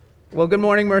Well, good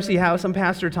morning, Mercy House. I'm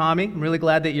Pastor Tommy. I'm really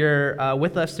glad that you're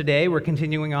with us today. We're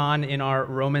continuing on in our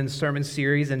Romans sermon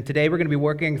series, and today we're going to be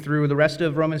working through the rest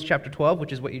of Romans chapter 12,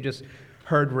 which is what you just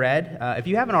heard read. If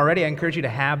you haven't already, I encourage you to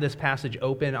have this passage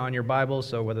open on your Bible,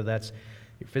 so whether that's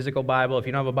your physical Bible, if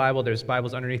you don't have a Bible, there's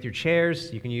Bibles underneath your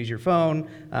chairs. You can use your phone,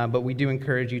 but we do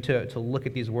encourage you to look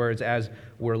at these words as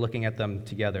we're looking at them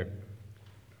together.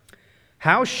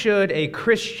 How should a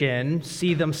Christian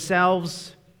see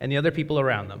themselves and the other people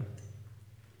around them?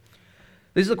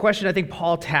 This is a question I think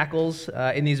Paul tackles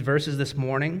in these verses this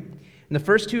morning. In the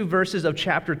first two verses of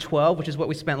chapter 12, which is what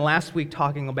we spent last week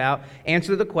talking about,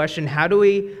 answer the question, how do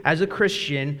we, as a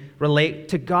Christian, relate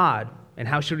to God? And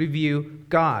how should we view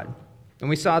God? And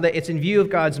we saw that it's in view of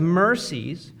God's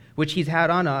mercies, which He's had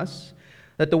on us,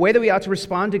 that the way that we ought to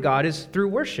respond to God is through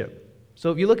worship. So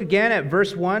if you look again at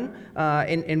verse 1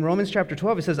 in Romans chapter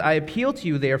 12, it says, I appeal to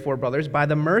you, therefore, brothers, by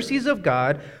the mercies of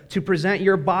God, to present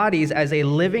your bodies as a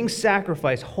living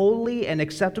sacrifice, holy and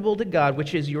acceptable to God,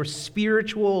 which is your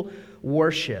spiritual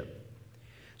worship.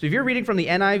 So if you're reading from the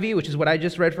NIV, which is what I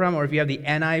just read from, or if you have the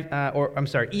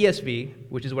ESV,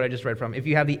 which is what I just read from, if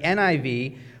you have the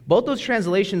NIV, both those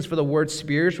translations for the word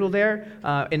spiritual there,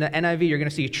 in the NIV, you're going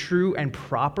to see true and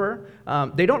proper.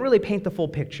 They don't really paint the full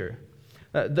picture.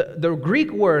 The Greek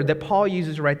word that Paul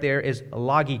uses right there is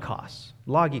logikos,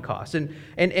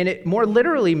 and it more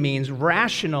literally means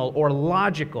rational or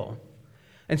logical.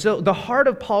 And so the heart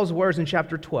of Paul's words in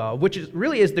chapter 12, which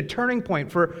really is the turning point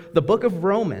for the book of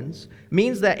Romans,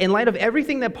 means that in light of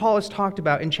everything that Paul has talked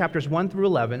about in chapters 1 through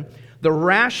 11, the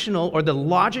rational or the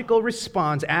logical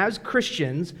response as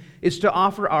Christians is to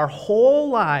offer our whole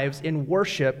lives in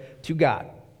worship to God.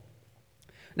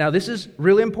 Now, this is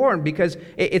really important because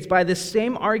it's by this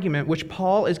same argument which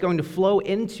Paul is going to flow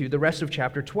into the rest of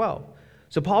chapter 12.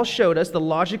 So Paul showed us the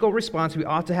logical response we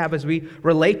ought to have as we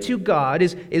relate to God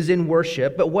is in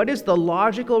worship. But what is the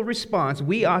logical response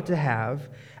we ought to have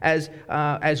as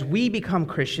we become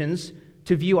Christians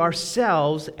to view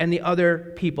ourselves and the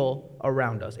other people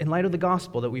around us in light of the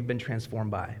gospel that we've been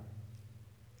transformed by?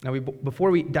 Now,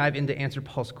 before we dive in to answer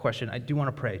Paul's question, I do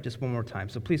want to pray just one more time.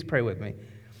 So please pray with me.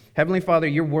 Heavenly Father,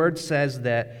 your word says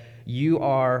that you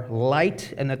are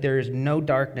light and that there is no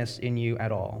darkness in you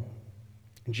at all.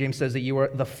 And James says that you are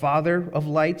the Father of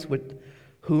lights, with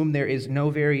whom there is no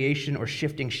variation or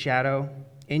shifting shadow.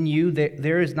 In you,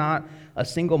 there is not a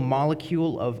single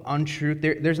molecule of untruth.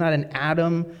 There's not an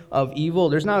atom of evil.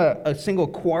 There's not a single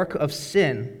quark of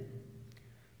sin.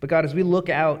 But God, as we look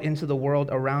out into the world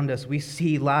around us, we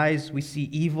see lies, we see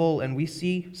evil, and we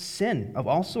see sin of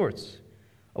all sorts.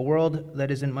 A world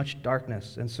that is in much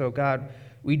darkness. And so, God,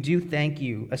 we do thank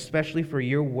you, especially for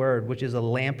your word, which is a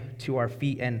lamp to our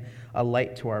feet and a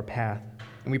light to our path.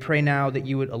 And we pray now that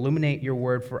you would illuminate your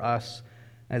word for us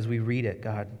as we read it,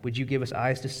 God. Would you give us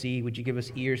eyes to see? Would you give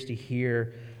us ears to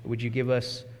hear? Would you give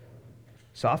us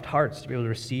soft hearts to be able to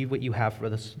receive what you have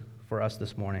for us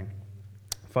this morning?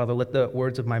 Father, let the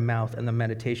words of my mouth and the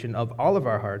meditation of all of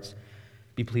our hearts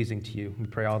be pleasing to you. We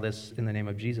pray all this in the name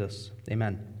of Jesus.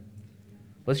 Amen.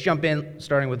 Let's jump in,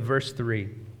 starting with verse 3.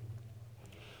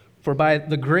 For by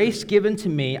the grace given to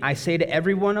me, I say to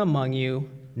everyone among you,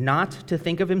 not to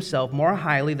think of himself more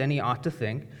highly than he ought to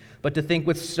think, but to think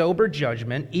with sober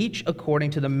judgment, each according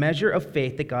to the measure of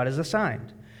faith that God has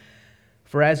assigned.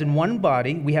 For as in one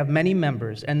body we have many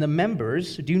members, and the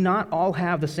members do not all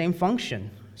have the same function.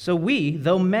 So we,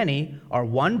 though many, are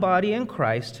one body in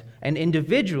Christ, and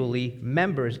individually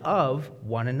members of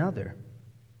one another.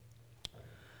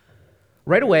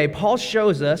 Right away, Paul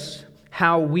shows us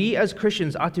how we as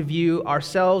Christians ought to view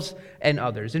ourselves and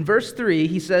others. In verse 3,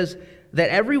 he says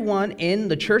that everyone in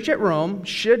the church at Rome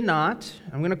should not,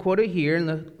 I'm going to quote it here in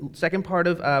the second part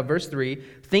of verse 3,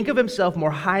 think of himself more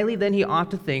highly than he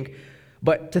ought to think,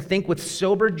 but to think with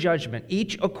sober judgment,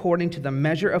 each according to the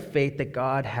measure of faith that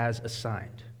God has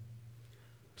assigned.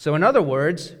 So in other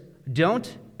words,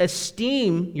 don't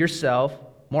esteem yourself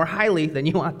more highly than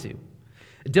you ought to.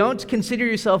 Don't consider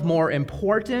yourself more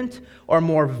important or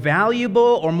more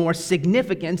valuable or more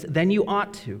significant than you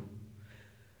ought to.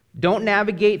 Don't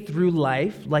navigate through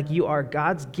life like you are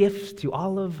God's gift to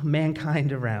all of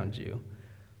mankind around you.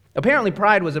 Apparently,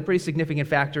 pride was a pretty significant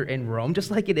factor in Rome,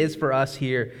 just like it is for us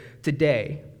here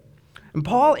today. And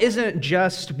Paul isn't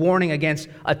just warning against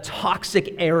a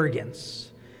toxic arrogance.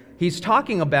 He's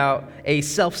talking about a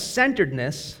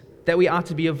self-centeredness that we ought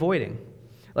to be avoiding.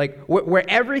 Like, where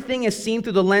everything is seen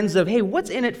through the lens of, hey, what's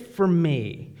in it for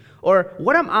me? Or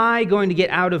what am I going to get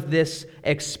out of this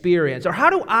experience? Or how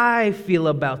do I feel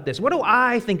about this? What do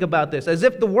I think about this? As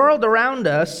if the world around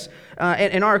us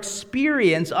and our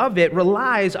experience of it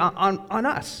relies on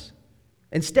us.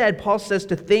 Instead, Paul says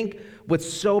to think with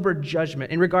sober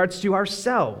judgment in regards to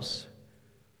ourselves.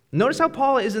 Notice how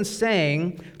Paul isn't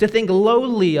saying to think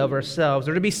lowly of ourselves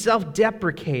or to be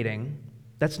self-deprecating.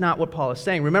 That's not what Paul is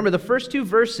saying. Remember, the first two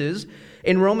verses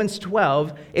in Romans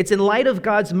 12, it's in light of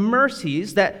God's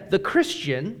mercies that the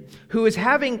Christian who is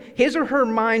having his or her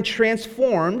mind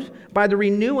transformed by the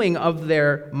renewing of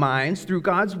their minds through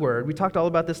God's word, we talked all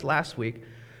about this last week,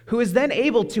 who is then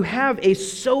able to have a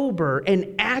sober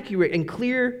and accurate and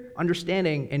clear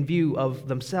understanding and view of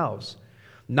themselves.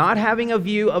 Not having a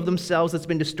view of themselves that's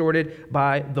been distorted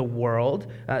by the world,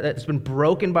 that's been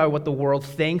broken by what the world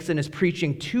thinks and is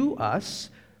preaching to us.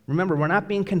 Remember, we're not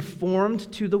being conformed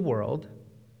to the world.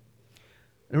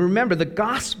 And remember, the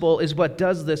gospel is what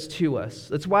does this to us.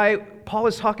 That's why Paul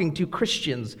is talking to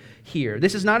Christians here.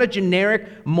 This is not a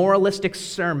generic moralistic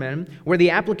sermon where the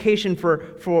application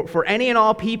for any and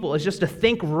all people is just to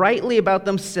think rightly about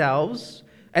themselves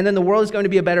and then the world is going to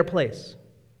be a better place.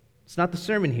 It's not the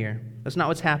sermon here. That's not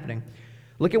what's happening.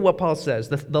 Look at what Paul says,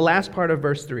 the last part of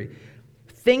verse 3.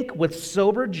 Think with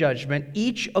sober judgment,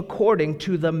 each according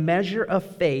to the measure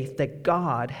of faith that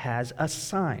God has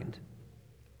assigned.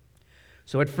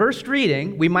 So at first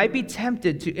reading, we might be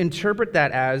tempted to interpret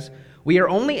that as we are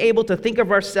only able to think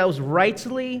of ourselves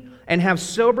rightly and have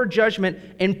sober judgment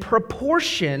in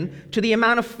proportion to the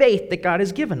amount of faith that God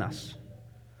has given us.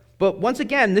 But once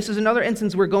again, this is another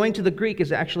instance where going to the Greek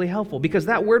is actually helpful because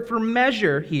that word for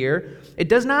measure here, it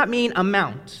does not mean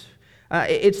amount.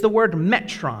 It's the word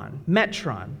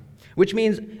metron, which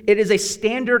means it is a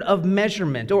standard of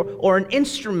measurement or an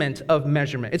instrument of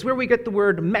measurement. It's where we get the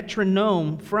word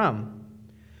metronome from.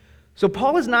 So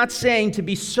Paul is not saying to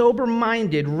be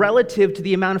sober-minded relative to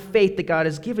the amount of faith that God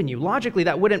has given you. Logically,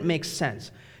 that wouldn't make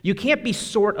sense. You can't be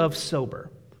sort of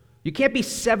sober. You can't be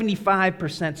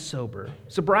 75% sober.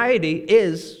 Sobriety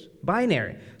is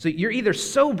binary. So you're either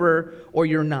sober or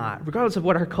you're not, regardless of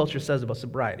what our culture says about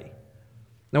sobriety.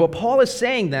 Now, what Paul is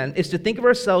saying then is to think of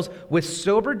ourselves with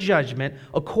sober judgment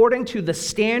according to the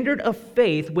standard of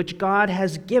faith which God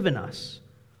has given us.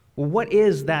 Well, what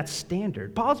is that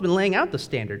standard? Paul's been laying out the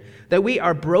standard, that we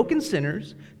are broken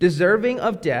sinners, deserving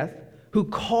of death, who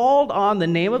called on the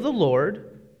name of the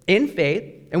Lord in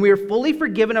faith, and we are fully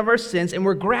forgiven of our sins, and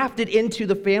we're grafted into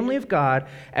the family of God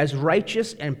as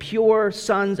righteous and pure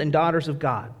sons and daughters of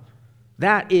God.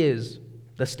 That is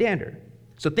the standard.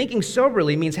 So thinking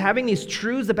soberly means having these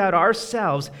truths about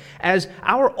ourselves as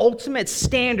our ultimate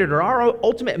standard or our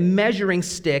ultimate measuring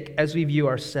stick as we view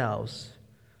ourselves.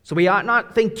 So we ought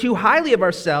not think too highly of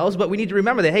ourselves, but we need to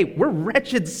remember that, hey, we're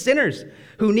wretched sinners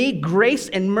who need grace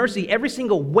and mercy every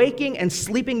single waking and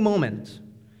sleeping moment.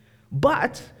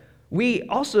 But we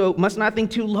also must not think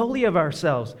too lowly of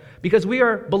ourselves because we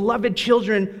are beloved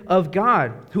children of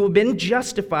God who have been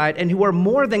justified and who are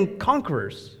more than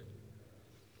conquerors.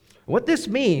 What this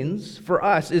means for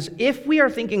us is if we are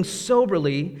thinking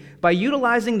soberly by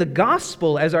utilizing the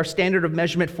gospel as our standard of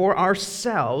measurement for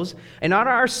ourselves and not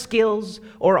our skills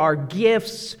or our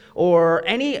gifts or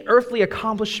any earthly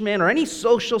accomplishment or any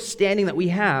social standing that we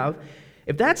have,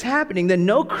 if that's happening, then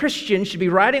no Christian should be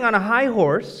riding on a high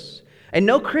horse and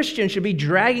no Christian should be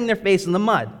dragging their face in the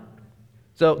mud.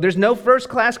 So there's no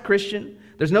first-class Christian,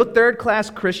 there's no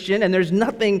third-class Christian, and there's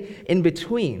nothing in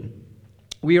between.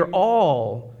 We are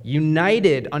all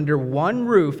united under one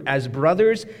roof as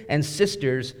brothers and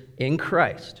sisters in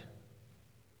Christ.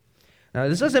 Now,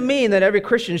 this doesn't mean that every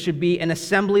Christian should be an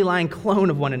assembly line clone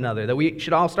of one another, that we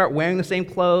should all start wearing the same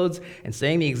clothes and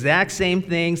saying the exact same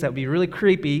things. That would be really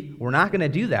creepy. We're not going to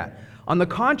do that. On the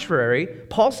contrary,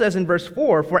 Paul says in verse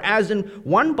 4, for as in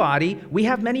one body we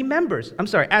have many members.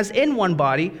 As in one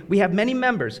body we have many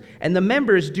members, and the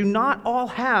members do not all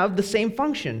have the same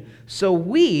function. So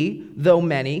we, though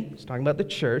many, he's talking about the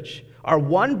church, are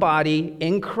one body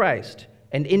in Christ,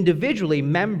 and individually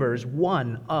members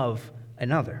one of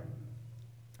another.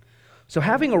 So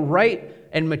having a right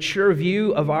and mature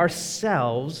view of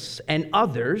ourselves and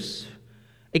others,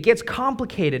 it gets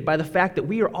complicated by the fact that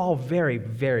we are all very,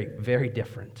 very, very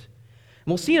different. And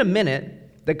we'll see in a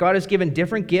minute that God has given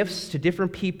different gifts to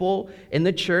different people in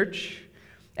the church,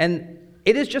 and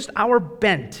it is just our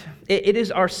bent. It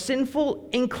is our sinful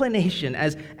inclination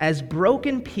as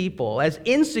broken people, as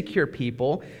insecure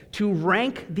people, to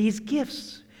rank these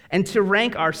gifts and to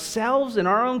rank ourselves and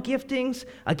our own giftings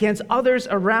against others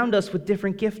around us with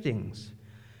different giftings.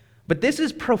 But this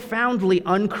is profoundly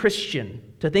unchristian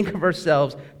to think of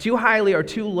ourselves too highly or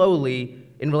too lowly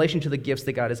in relation to the gifts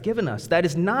that God has given us. That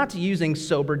is not using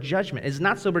sober judgment. It is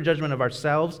not sober judgment of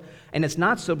ourselves, and it's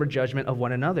not sober judgment of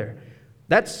one another.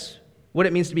 That's what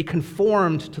it means to be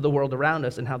conformed to the world around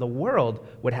us and how the world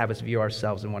would have us view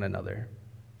ourselves and one another.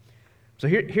 So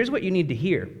here's what you need to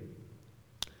hear.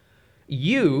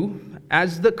 You,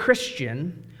 as the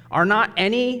Christian, are not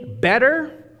any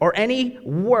better or any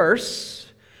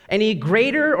worse, any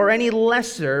greater or any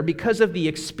lesser because of the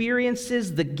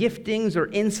experiences, the giftings, or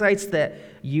insights that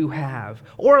you have,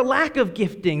 or a lack of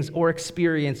giftings or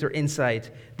experience or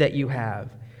insight that you have.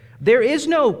 There is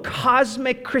no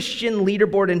cosmic Christian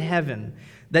leaderboard in heaven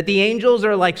that the angels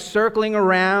are like circling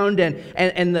around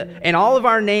and all of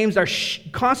our names are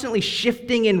constantly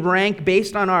shifting in rank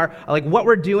based on our what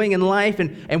we're doing in life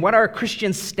and what our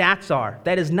Christian stats are.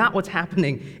 That is not what's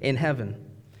happening in heaven.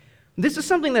 This is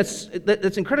something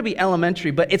that's incredibly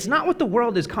elementary, but it's not what the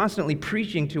world is constantly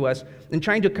preaching to us and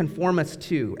trying to conform us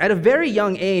to. At a very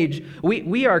young age,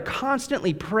 we are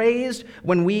constantly praised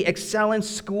when we excel in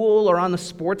school or on the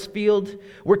sports field.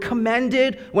 We're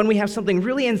commended when we have something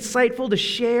really insightful to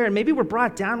share, and maybe we're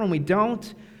brought down when we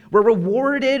don't. We're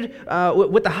rewarded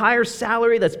with a higher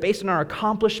salary that's based on our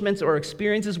accomplishments or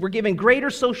experiences. We're given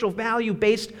greater social value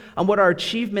based on what our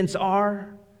achievements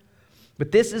are.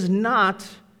 But this is not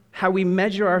how we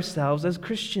measure ourselves as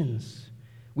Christians.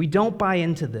 We don't buy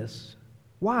into this.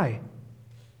 Why?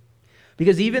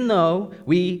 Because even though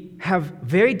we have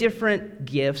very different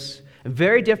gifts, and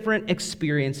very different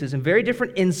experiences, and very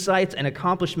different insights and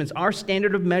accomplishments, our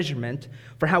standard of measurement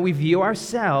for how we view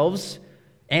ourselves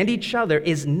and each other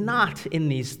is not in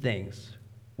these things.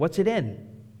 What's it in?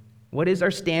 What is our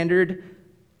standard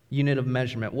unit of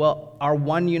measurement? Well, our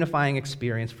one unifying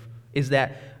experience is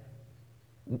that,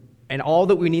 and all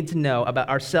that we need to know about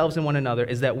ourselves and one another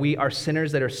is that we are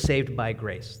sinners that are saved by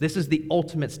grace. This is the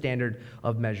ultimate standard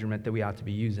of measurement that we ought to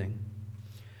be using.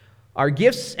 Our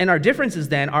gifts and our differences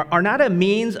then are not a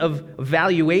means of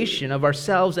valuation of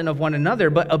ourselves and of one another,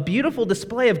 but a beautiful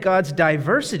display of God's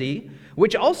diversity,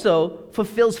 which also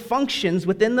fulfills functions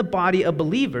within the body of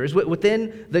believers,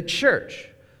 within the church.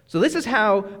 So this is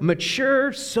how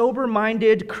mature,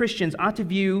 sober-minded Christians ought to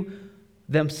view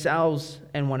themselves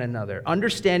and one another,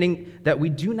 understanding that we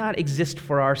do not exist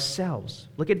for ourselves.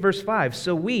 Look at verse 5.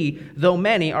 So we, though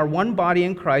many, are one body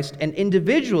in Christ, and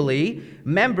individually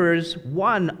members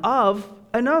one of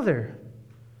another.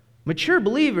 Mature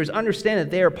believers understand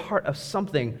that they are part of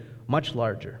something much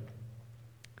larger.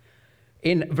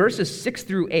 In verses 6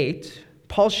 through 8,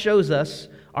 Paul shows us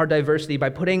our diversity by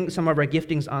putting some of our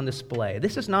giftings on display.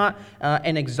 This is not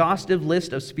an exhaustive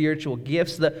list of spiritual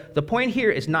gifts. The point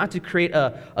here is not to create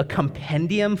a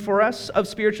compendium for us of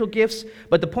spiritual gifts,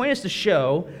 but the point is to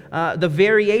show the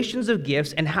variations of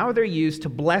gifts and how they're used to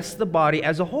bless the body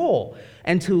as a whole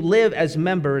and to live as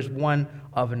members one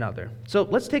of another. So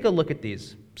let's take a look at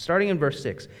these, starting in verse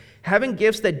 6. Having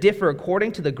gifts that differ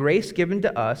according to the grace given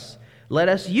to us, let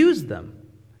us use them.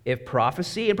 If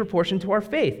prophecy, in proportion to our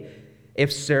faith.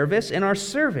 If service, in our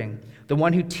serving, the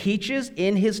one who teaches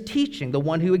in his teaching, the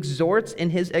one who exhorts in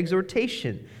his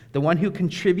exhortation, the one who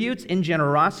contributes in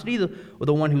generosity,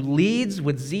 the one who leads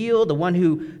with zeal, the one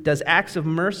who does acts of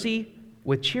mercy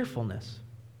with cheerfulness.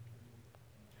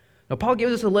 Now, Paul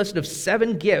gives us a list of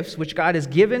 7 gifts which God has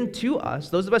given to us,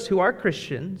 those of us who are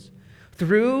Christians,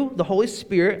 through the Holy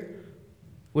Spirit,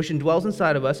 which indwells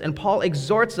inside of us, and Paul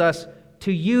exhorts us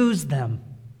to use them.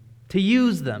 To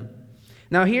use them.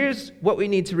 Now, here's what we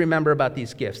need to remember about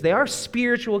these gifts. They are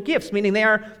spiritual gifts, meaning they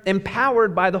are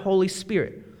empowered by the Holy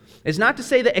Spirit. It's not to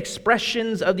say that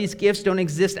expressions of these gifts don't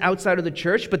exist outside of the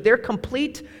church, but their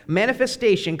complete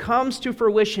manifestation comes to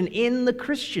fruition in the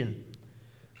Christian.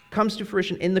 Comes to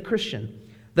fruition in the Christian.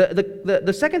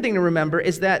 The second thing to remember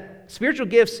is that spiritual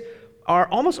gifts are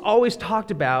almost always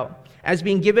talked about as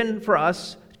being given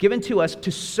to us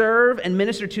to serve and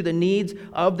minister to the needs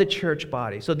of the church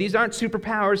body. So these aren't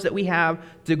superpowers that we have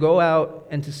to go out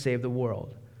and to save the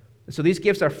world. So these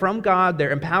gifts are from God.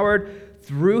 They're empowered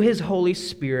through His Holy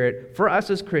Spirit for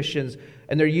us as Christians,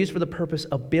 and they're used for the purpose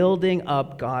of building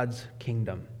up God's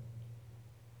kingdom.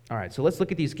 All right, so let's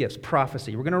look at these gifts.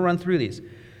 Prophecy. We're going to run through these.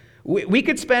 We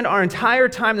could spend our entire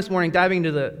time this morning diving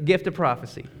into the gift of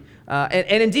prophecy.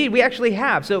 And indeed, we actually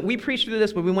have. So we preached through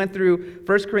this when we went through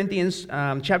 1 Corinthians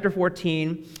chapter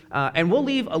 14. And we'll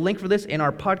leave a link for this in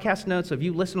our podcast notes. So if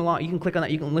you listen along, you can click on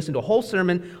that. You can listen to a whole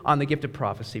sermon on the gift of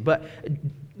prophecy. But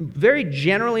very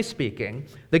generally speaking,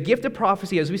 the gift of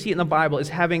prophecy, as we see it in the Bible, is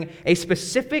having a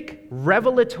specific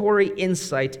revelatory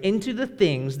insight into the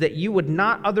things that you would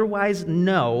not otherwise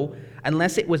know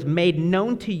unless it was made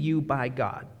known to you by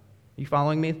God. You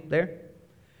following me there?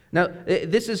 Now,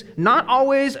 this is not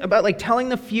always about telling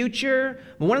the future,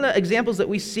 but one of the examples that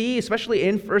we see, especially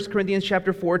in 1 Corinthians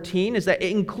chapter 14, is that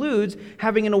it includes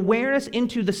having an awareness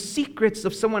into the secrets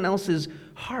of someone else's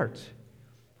heart.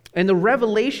 and the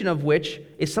revelation of which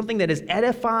is something that is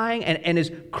edifying and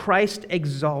is Christ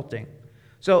exalting.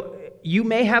 So you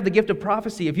may have the gift of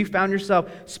prophecy if you found yourself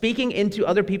speaking into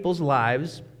other people's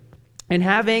lives and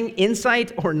having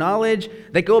insight or knowledge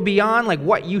that go beyond like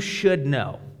what you should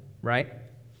know, right?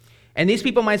 And these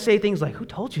people might say things like, "Who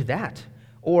told you that?"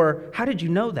 Or "How did you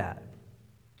know that?"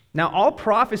 Now, all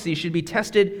prophecy should be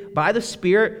tested by the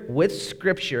Spirit with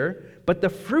Scripture, but the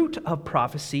fruit of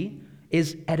prophecy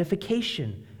is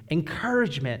edification,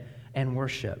 encouragement, and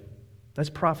worship. That's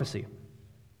prophecy.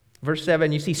 Verse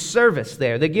 7, you see service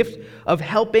there. The gift of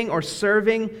helping or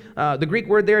serving. The Greek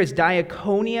word there is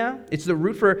diakonia. It's the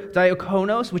root for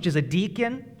diakonos, which is a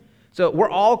deacon. So we're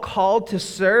all called to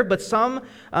serve, but some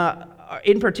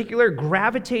in particular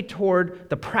gravitate toward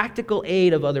the practical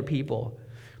aid of other people.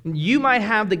 You might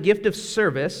have the gift of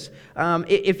service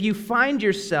if you find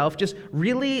yourself just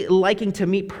really liking to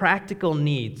meet practical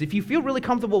needs, if you feel really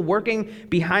comfortable working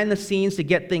behind the scenes to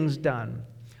get things done.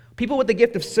 People with the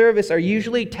gift of service are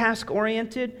usually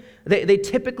task-oriented. They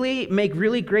typically make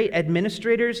really great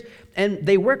administrators, and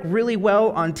they work really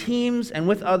well on teams and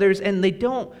with others, and they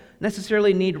don't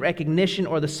necessarily need recognition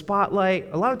or the spotlight.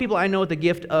 A lot of people I know with the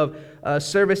gift of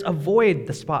service avoid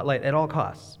the spotlight at all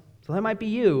costs. So that might be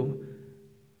you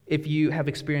if you have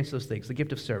experienced those things, the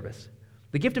gift of service.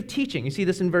 The gift of teaching, you see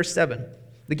this in verse 7.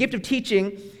 The gift of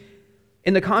teaching,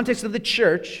 in the context of the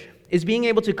church, is being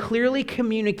able to clearly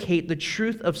communicate the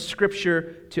truth of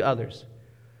Scripture to others.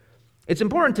 It's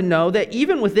important to know that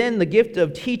even within the gift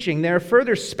of teaching, there are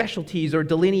further specialties or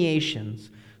delineations.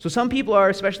 So some people are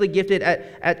especially gifted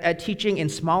at teaching in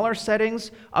smaller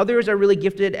settings. Others are really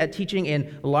gifted at teaching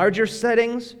in larger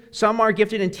settings. Some are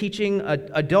gifted in teaching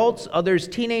adults, others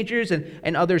teenagers,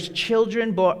 and others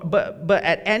children. But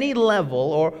at any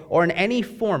level or in any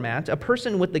format, a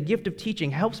person with the gift of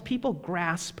teaching helps people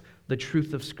grasp the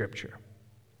truth of Scripture.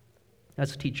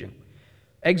 That's teaching.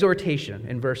 Exhortation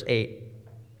in verse 8.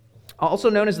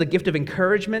 Also known as the gift of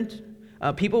encouragement.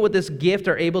 People with this gift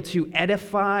are able to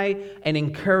edify and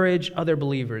encourage other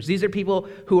believers. These are people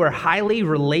who are highly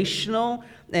relational,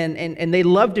 and they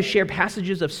love to share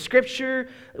passages of Scripture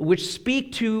which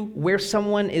speak to where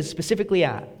someone is specifically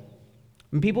at.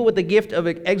 And people with the gift of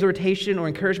exhortation or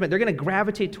encouragement, they're going to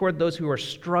gravitate toward those who are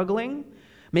struggling,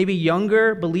 maybe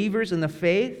younger believers in the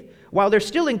faith, while they're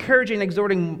still encouraging and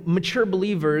exhorting mature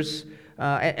believers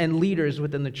and leaders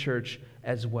within the church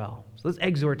as well. So that's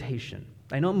exhortation.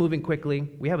 I know I'm moving quickly.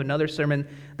 We have another sermon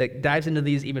that dives into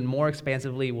these even more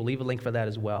expansively. We'll leave a link for that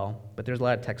as well. But there's a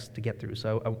lot of text to get through,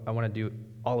 so I want to do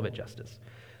all of it justice.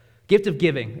 Gift of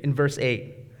giving in verse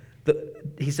 8.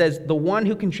 He says, the one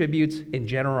who contributes in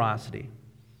generosity.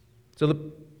 So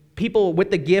the people with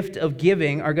the gift of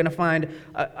giving are going to find,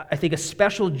 I think, a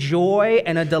special joy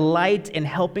and a delight in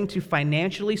helping to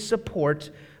financially support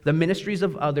the ministries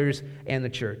of others and the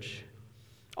church.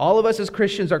 All of us as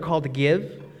Christians are called to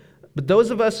give. But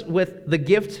those of us with the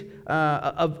gift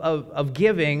of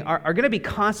giving are going to be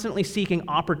constantly seeking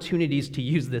opportunities to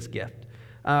use this gift.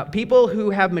 People who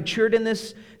have matured in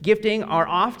this gifting are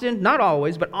often, not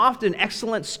always, but often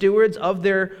excellent stewards of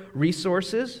their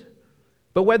resources.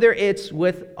 But whether it's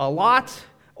with a lot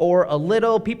or a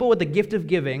little, people with the gift of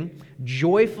giving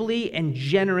joyfully and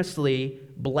generously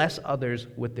bless others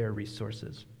with their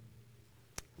resources.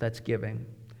 That's giving.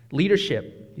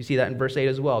 Leadership, you see that in verse 8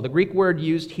 as well. The Greek word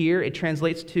used here, it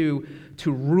translates to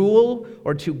rule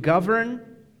or to govern.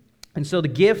 And so the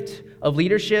gift of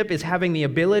leadership is having the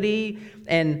ability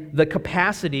and the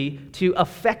capacity to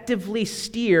effectively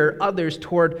steer others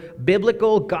toward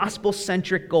biblical,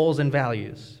 gospel-centric goals and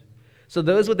values. So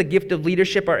those with the gift of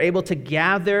leadership are able to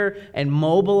gather and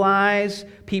mobilize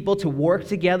people to work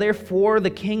together for the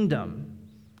kingdom.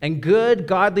 And good,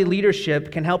 godly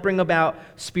leadership can help bring about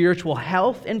spiritual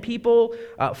health in people,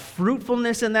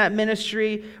 fruitfulness in that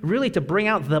ministry, really to bring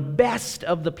out the best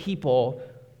of the people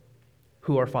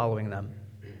who are following them.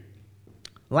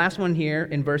 Last one here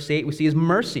in verse 8 we see is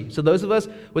mercy. So those of us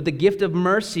with the gift of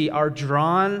mercy are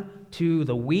drawn to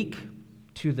the weak,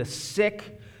 to the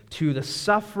sick, to the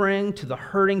suffering, to the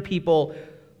hurting people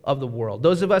of the world.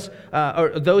 Those of us,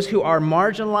 or those who are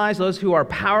marginalized, those who are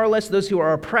powerless, those who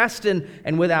are oppressed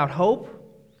and without hope.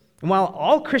 And while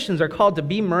all Christians are called to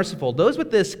be merciful, those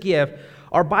with this gift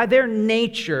are by their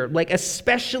nature, like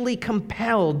especially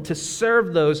compelled to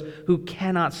serve those who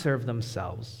cannot serve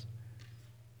themselves.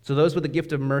 So those with the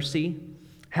gift of mercy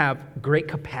have great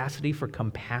capacity for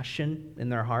compassion in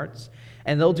their hearts,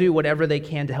 and they'll do whatever they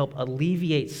can to help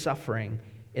alleviate suffering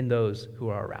in those who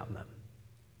are around them.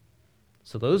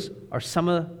 So those are some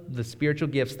of the spiritual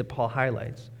gifts that Paul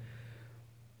highlights.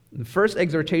 The first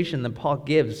exhortation that Paul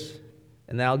gives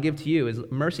and that I'll give to you is,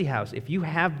 Mercy House, if you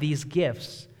have these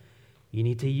gifts, you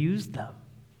need to use them.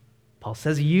 Paul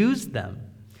says use them.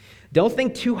 Don't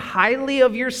think too highly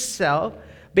of yourself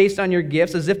based on your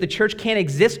gifts, as if the church can't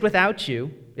exist without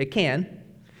you. It can.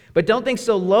 But don't think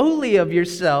so lowly of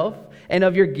yourself and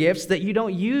of your gifts that you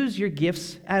don't use your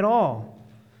gifts at all.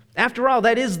 After all,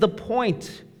 that is the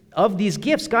point of these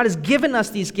gifts. God has given us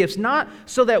these gifts not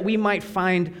so that we might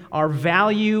find our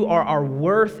value or our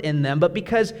worth in them, but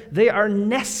because they are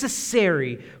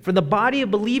necessary for the body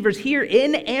of believers here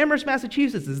in Amherst,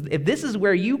 Massachusetts. If this is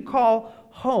where you call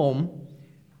home,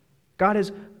 God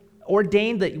has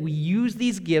ordained that we use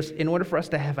these gifts in order for us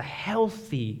to have a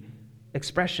healthy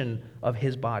expression of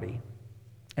His body.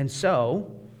 And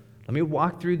so, let me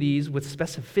walk through these with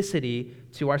specificity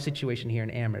to our situation here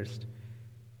in Amherst.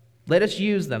 Let us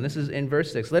use them. This is in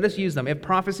verse 6. Let us use them. If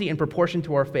prophecy in proportion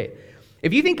to our faith.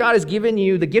 If you think God has given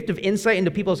you the gift of insight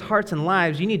into people's hearts and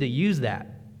lives, you need to use that.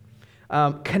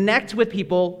 Connect with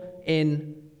people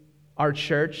in our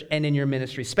church and in your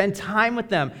ministry. Spend time with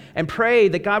them and pray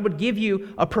that God would give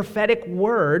you a prophetic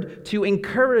word to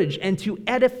encourage and to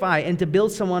edify and to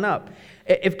build someone up.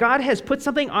 If God has put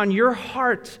something on your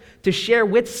heart to share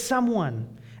with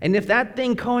someone, and if that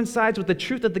thing coincides with the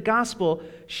truth of the gospel,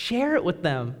 share it with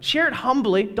them. Share it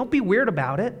humbly. Don't be weird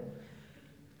about it.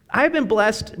 I've been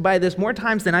blessed by this more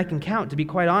times than I can count, to be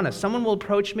quite honest. Someone will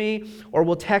approach me or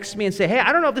will text me and say, hey,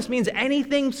 I don't know if this means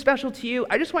anything special to you.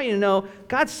 I just want you to know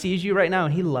God sees you right now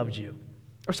and He loves you,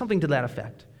 or something to that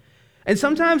effect. And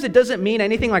sometimes it doesn't mean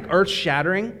anything like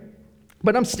earth-shattering,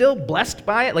 but I'm still blessed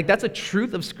by it. Like, that's a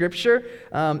truth of Scripture,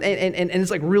 and it's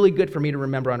like really good for me to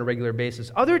remember on a regular basis.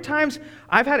 Other times,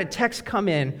 I've had a text come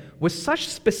in with such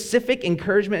specific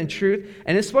encouragement and truth,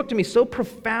 and it spoke to me so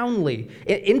profoundly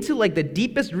into like the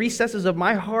deepest recesses of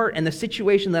my heart and the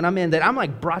situation that I'm in, that I'm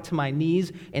like brought to my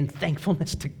knees in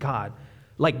thankfulness to God,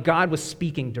 like God was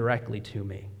speaking directly to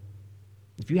me.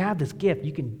 If you have this gift,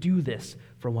 you can do this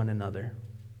for one another.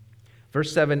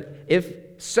 Verse 7, if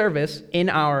service in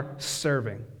our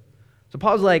serving. So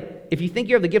Paul's like, if you think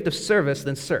you have the gift of service,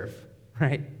 then serve,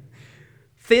 right?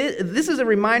 This is a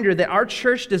reminder that our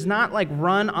church does not like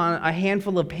run on a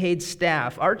handful of paid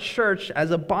staff. Our church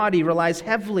as a body relies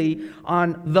heavily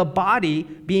on the body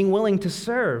being willing to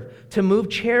serve, to move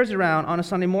chairs around on a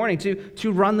Sunday morning,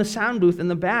 to run the sound booth in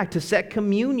the back, to set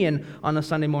communion on a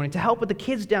Sunday morning, to help with the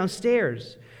kids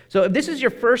downstairs. So if this is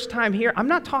your first time here, I'm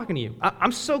not talking to you.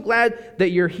 I'm so glad that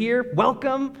you're here.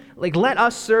 Welcome. Like, let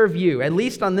us serve you, at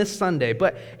least on this Sunday.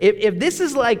 But if this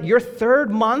is like your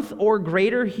third month or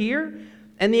greater here,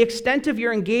 and the extent of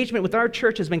your engagement with our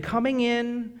church has been coming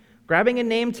in, grabbing a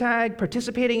name tag,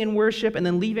 participating in worship, and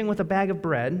then leaving with a bag of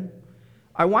bread,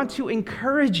 I want to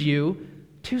encourage you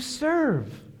to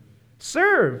serve.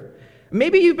 Serve.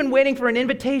 Maybe you've been waiting for an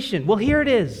invitation. Well, here it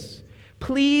is.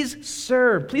 Please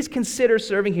serve. Please consider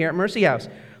serving here at Mercy House.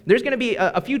 There's going to be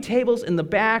a few tables in the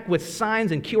back with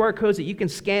signs and QR codes that you can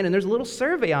scan, and there's a little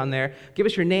survey on there. Give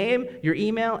us your name, your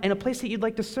email, and a place that you'd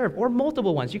like to serve, or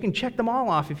multiple ones. You can check them all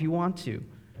off if you want to.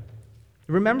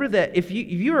 Remember that if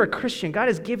you're a Christian, God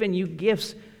has given you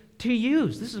gifts to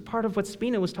use. This is part of what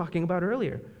Spina was talking about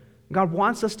earlier. God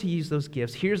wants us to use those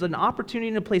gifts. Here's an opportunity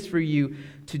and a place for you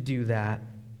to do that.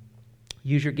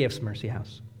 Use your gifts, Mercy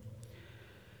House.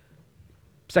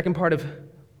 Second part of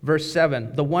verse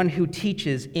 7, the one who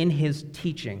teaches in his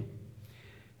teaching.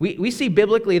 We see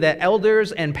biblically that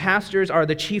elders and pastors are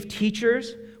the chief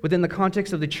teachers within the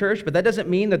context of the church, but that doesn't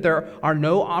mean that there are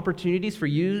no opportunities for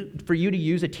you to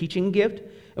use a teaching gift.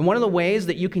 And one of the ways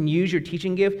that you can use your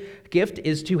teaching gift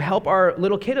is to help our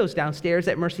little kiddos downstairs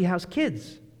at Mercy House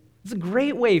Kids. It's a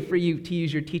great way for you to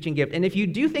use your teaching gift. And if you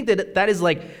do think that that is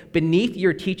like beneath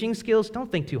your teaching skills,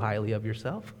 don't think too highly of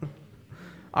yourself.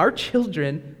 Our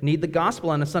children need the gospel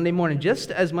on a Sunday morning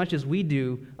just as much as we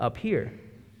do up here.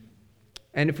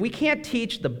 And if we can't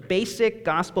teach the basic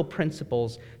gospel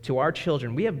principles to our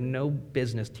children, we have no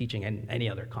business teaching in any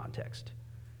other context.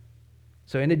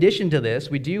 So in addition to this,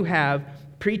 we do have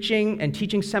preaching and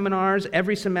teaching seminars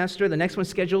every semester. The next one's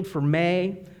scheduled for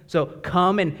May. So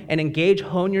come and engage,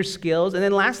 hone your skills. And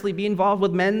then lastly, be involved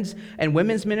with men's and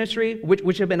women's ministry,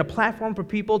 which have been a platform for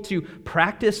people to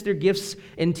practice their gifts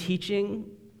in teaching.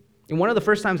 And one of the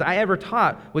first times I ever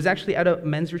taught was actually at a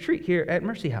men's retreat here at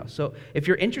Mercy House. So if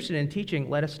you're interested in teaching,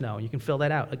 let us know. You can fill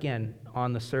that out, again,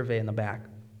 on the survey in the back.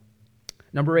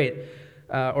 Number 8,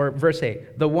 or verse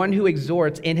 8, the one who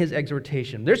exhorts in his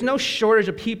exhortation. There's no shortage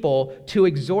of people to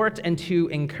exhort and to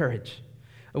encourage.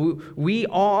 We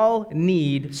all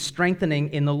need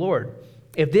strengthening in the Lord.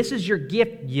 If this is your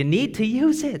gift, you need to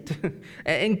use it.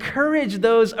 Encourage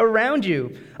those around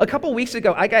you. A couple weeks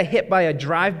ago, I got hit by a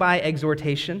drive-by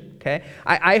exhortation, okay?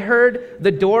 I heard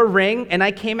the door ring, and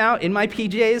I came out in my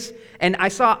PJs, and I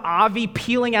saw Avi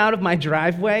peeling out of my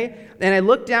driveway, and I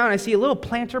looked down, and I see a little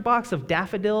planter box of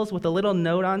daffodils with a little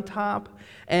note on top,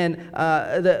 and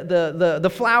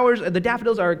the flowers, the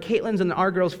daffodils are Caitlin's and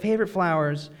our girl's favorite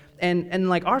flowers, and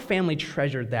like our family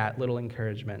treasured that little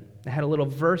encouragement. It had a little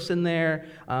verse in there,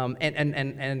 and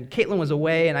Caitlin was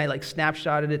away, and I like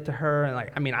snapshotted it to her,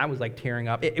 and I was like tearing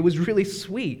up. It was really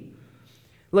sweet.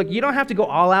 Look, you don't have to go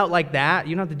all out like that.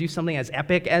 You don't have to do something as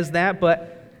epic as that,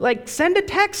 but like send a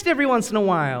text every once in a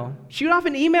while. Shoot off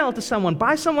an email to someone.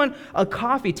 Buy someone a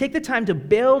coffee. Take the time to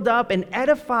build up and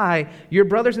edify your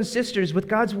brothers and sisters with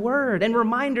God's word and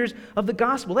reminders of the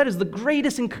gospel. That is the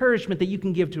greatest encouragement that you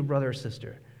can give to a brother or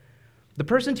sister. The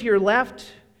person to your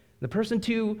left, the person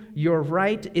to your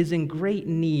right is in great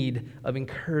need of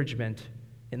encouragement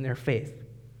in their faith.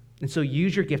 And so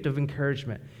use your gift of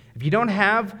encouragement. If you don't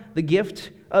have the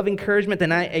gift of encouragement,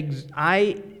 then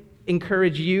I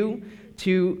encourage you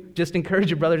to just encourage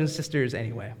your brothers and sisters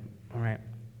anyway. All right.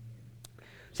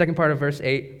 Second part of verse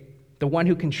 8, the one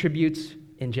who contributes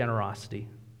in generosity.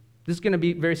 This is going to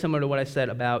be very similar to what I said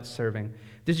about serving.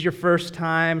 This is your first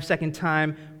time, second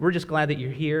time. We're just glad that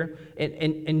you're here, and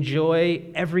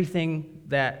enjoy everything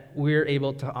that we're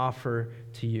able to offer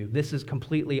to you. This is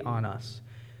completely on us.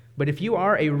 But if you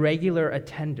are a regular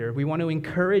attender, we want to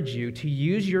encourage you to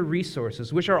use your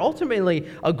resources, which are ultimately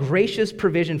a gracious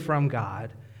provision from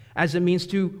God, as a means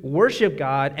to worship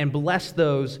God and bless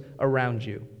those around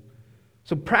you.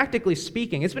 So practically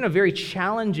speaking, it's been a very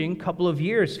challenging couple of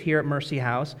years here at Mercy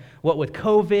House, what with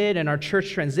COVID and our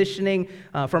church transitioning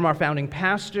from our founding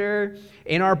pastor.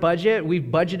 In our budget, we've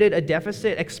budgeted a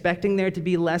deficit, expecting there to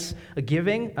be less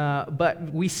giving,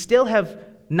 but we still have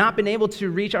not been able to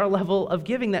reach our level of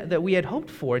giving that we had hoped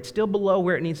for. It's still below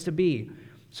where it needs to be.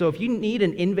 So if you need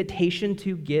an invitation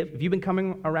to give, if you've been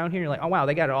coming around here and you're like, oh wow,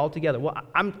 they got it all together. Well,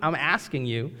 I'm asking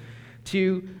you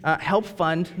to help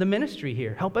fund the ministry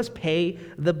here. Help us pay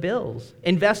the bills.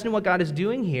 Invest in what God is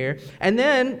doing here, and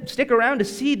then stick around to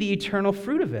see the eternal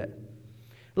fruit of it.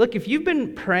 Look, if you've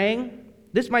been praying,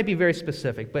 this might be very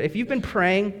specific, but if you've been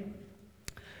praying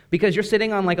because you're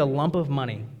sitting on like a lump of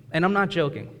money, and I'm not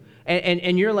joking,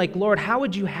 and you're like, Lord, how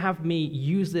would you have me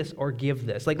use this or give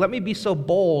this? Like, let me be so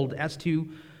bold as to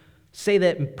say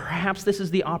that perhaps this is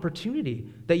the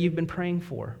opportunity that you've been praying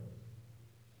for.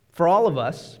 For all of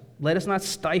us, let us not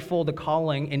stifle the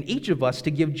calling in each of us to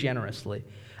give generously.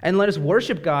 And let us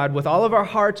worship God with all of our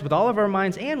hearts, with all of our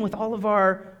minds, and with all of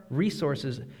our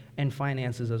resources and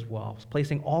finances as well.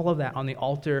 Placing all of that on the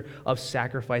altar of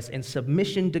sacrifice and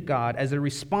submission to God as a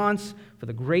response for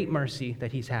the great mercy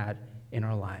that He's had in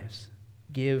our lives.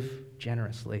 Give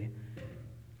generously.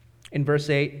 In verse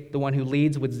 8, the one who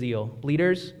leads with zeal.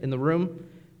 Leaders in the room,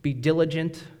 be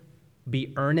diligent,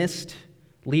 be earnest,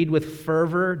 lead with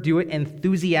fervor, do it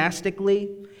enthusiastically,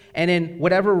 and in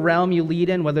whatever realm you lead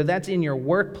in, whether that's in your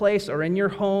workplace or in your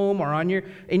home or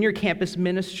in your campus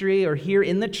ministry or here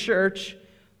in the church,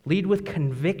 lead with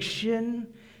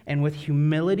conviction and with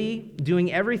humility,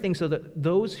 doing everything so that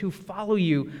those who follow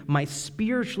you might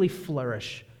spiritually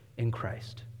flourish in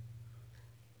Christ.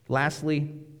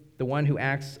 Lastly, the one who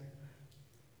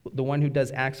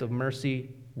does acts of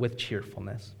mercy with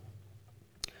cheerfulness.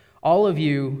 All of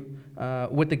you,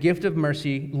 with the gift of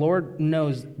mercy, Lord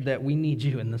knows that we need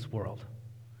you in this world.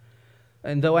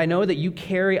 And though I know that you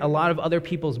carry a lot of other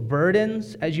people's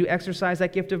burdens as you exercise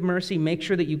that gift of mercy, make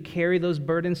sure that you carry those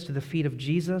burdens to the feet of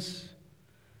Jesus.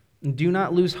 And do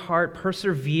not lose heart.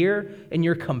 Persevere in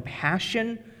your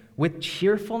compassion with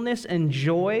cheerfulness and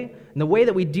joy. And the way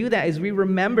that we do that is we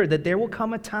remember that there will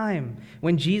come a time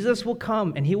when Jesus will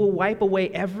come and He will wipe away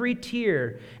every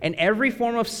tear, and every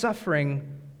form of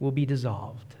suffering will be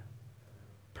dissolved.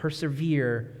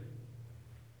 Persevere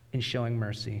in showing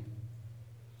mercy.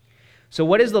 So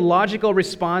what is the logical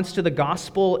response to the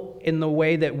gospel in the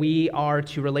way that we are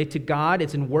to relate to God?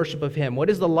 It's in worship of Him. What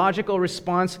is the logical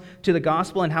response to the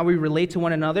gospel and how we relate to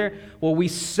one another? Well, we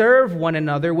serve one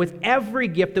another with every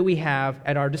gift that we have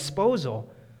at our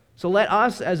disposal. So let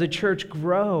us as a church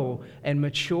grow and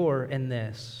mature in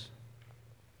this.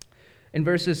 In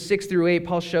verses 6 through 8,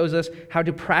 Paul shows us how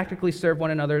to practically serve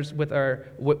one another with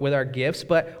our gifts,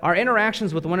 but our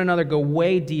interactions with one another go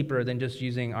way deeper than just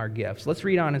using our gifts. Let's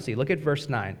read on and see. Look at verse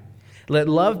 9. Let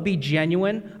love be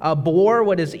genuine, abhor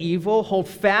what is evil, hold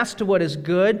fast to what is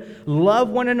good, love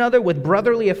one another with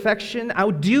brotherly affection,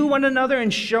 outdo one another in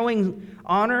showing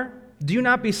honor. Do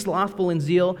not be slothful in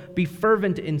zeal, be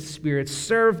fervent in spirit,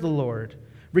 serve the Lord.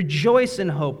 Rejoice in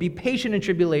hope, be patient in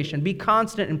tribulation, be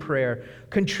constant in prayer,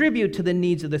 contribute to the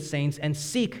needs of the saints, and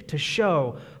seek to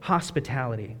show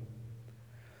hospitality.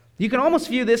 You can almost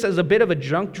view this as a bit of a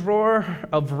junk drawer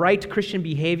of right Christian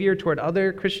behavior toward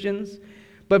other Christians.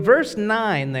 But verse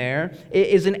 9 there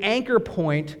is an anchor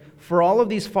point for all of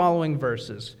these following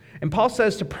verses. And Paul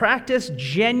says to practice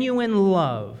genuine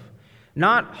love,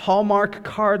 not Hallmark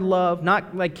card love,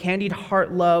 not like candied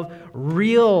heart love,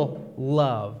 real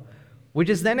love, which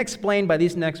is then explained by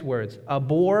these next words: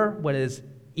 abhor what is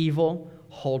evil,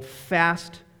 hold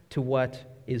fast to what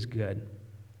is good.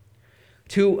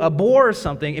 To abhor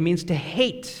something, it means to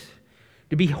hate,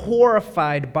 to be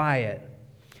horrified by it.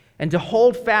 And to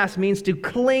hold fast means to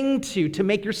cling to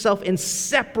make yourself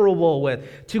inseparable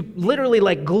with, to literally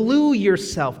like glue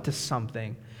yourself to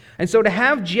something. And so to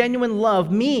have genuine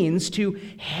love means to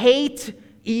hate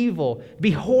evil, be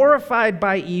horrified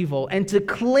by evil, and to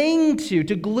cling to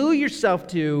glue yourself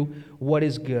to what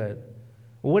is good.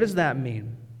 Well, what does that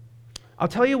mean? I'll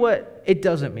tell you what it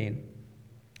doesn't mean.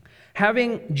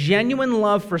 Having genuine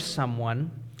love for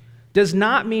someone does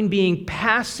not mean being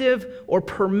passive or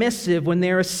permissive when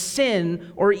there is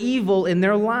sin or evil in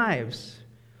their lives.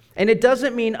 And it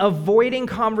doesn't mean avoiding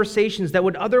conversations that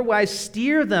would otherwise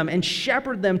steer them and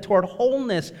shepherd them toward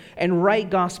wholeness and right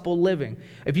gospel living.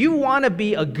 If you want to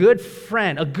be a good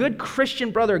friend, a good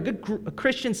Christian brother, a good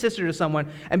Christian sister to someone,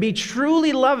 and be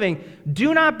truly loving,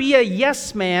 do not be a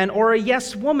yes man or a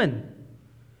yes woman.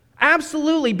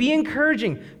 Absolutely, be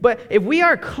encouraging. But if we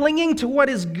are clinging to what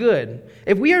is good,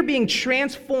 if we are being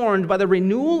transformed by the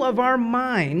renewal of our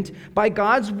mind by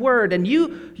God's word, and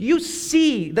you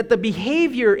see that the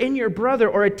behavior in your brother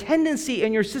or a tendency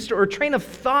in your sister or train of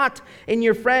thought in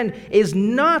your friend is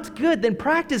not good, then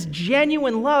practice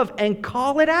genuine love and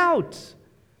call it out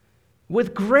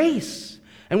with grace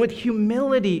and with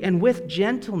humility and with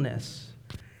gentleness.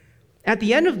 At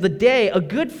the end of the day, a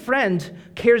good friend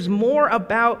cares more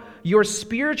about your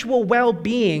spiritual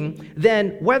well-being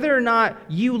than whether or not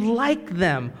you like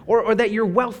them or that you're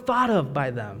well thought of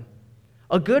by them.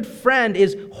 A good friend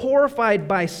is horrified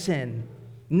by sin,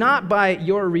 not by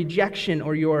your rejection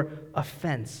or your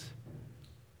offense.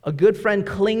 A good friend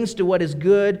clings to what is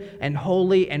good and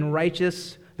holy and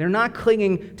righteous. They're not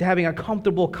clinging to having a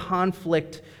comfortable,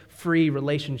 conflict-free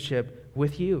relationship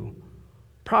with you.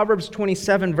 Proverbs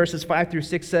 27, verses 5 through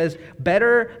 6 says,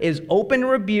 "Better is open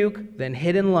rebuke than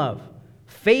hidden love.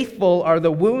 Faithful are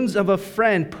the wounds of a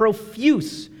friend.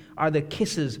 Profuse are the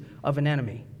kisses of an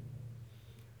enemy."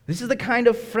 This is the kind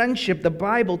of friendship the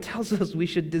Bible tells us we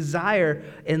should desire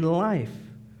in life.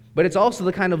 But it's also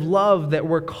the kind of love that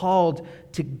we're called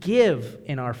to give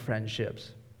in our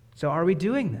friendships. So are we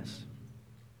doing this?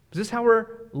 Is this how we're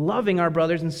loving our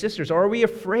brothers and sisters? Or are we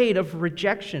afraid of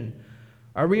rejection?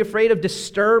 Are we afraid of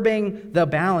disturbing the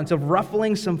balance, of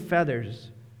ruffling some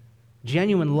feathers?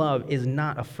 Genuine love is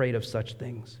not afraid of such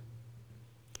things.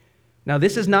 Now,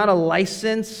 this is not a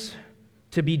license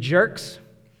to be jerks,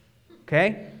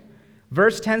 okay?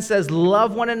 Verse 10 says,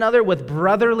 "Love one another with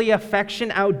brotherly affection,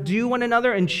 outdo one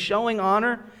another in showing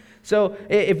honor." So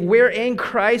if we're in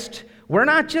Christ, we're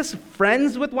not just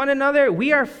friends with one another,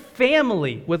 we are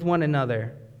family with one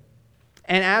another.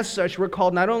 And as such, we're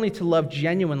called not only to love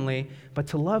genuinely, but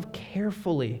to love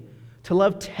carefully, to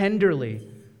love tenderly,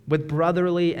 with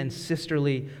brotherly and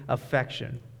sisterly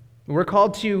affection. We're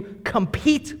called to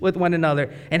compete with one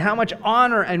another in how much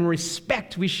honor and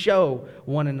respect we show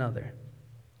one another.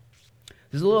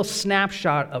 This is a little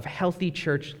snapshot of healthy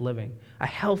church living, a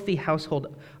healthy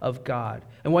household of God,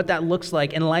 and what that looks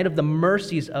like in light of the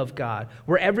mercies of God,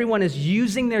 where everyone is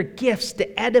using their gifts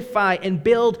to edify and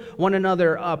build one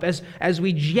another up as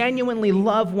we genuinely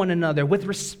love one another with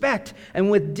respect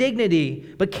and with dignity,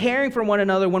 but caring for one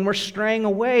another when we're straying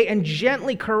away and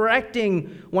gently correcting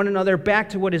one another back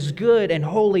to what is good and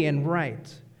holy and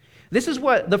right. This is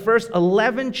what the first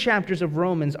 11 chapters of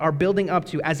Romans are building up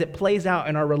to as it plays out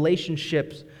in our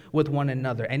relationships with one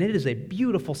another. And it is a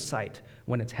beautiful sight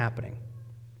when it's happening.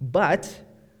 But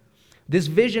this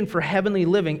vision for heavenly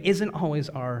living isn't always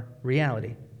our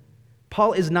reality.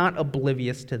 Paul is not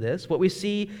oblivious to this. What we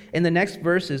see in the next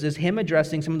verses is him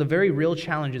addressing some of the very real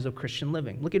challenges of Christian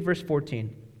living. Look at verse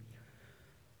 14.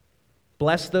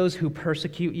 "Bless those who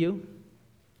persecute you.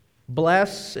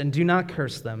 Bless and do not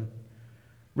curse them.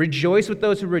 Rejoice with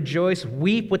those who rejoice,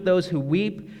 weep with those who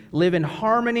weep, live in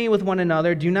harmony with one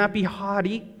another, do not be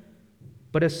haughty,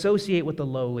 but associate with the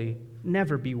lowly,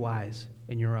 never be wise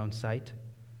in your own sight."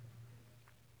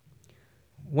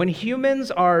 When humans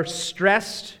are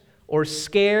stressed or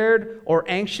scared or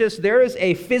anxious, there is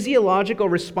a physiological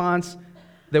response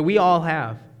that we all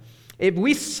have. If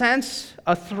we sense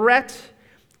a threat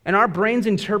and our brains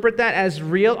interpret that as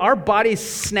real, our bodies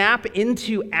snap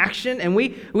into action, and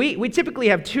we typically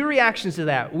have two reactions to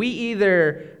that. We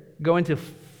either go into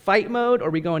fight mode or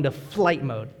we go into flight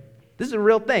mode. This is a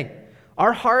real thing.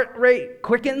 Our heart rate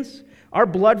quickens, our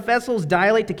blood vessels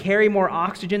dilate to carry more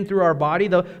oxygen through our body.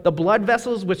 The blood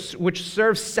vessels, which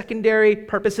serve secondary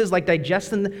purposes like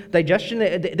digestion,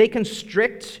 they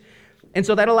constrict. And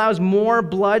so that allows more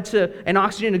blood and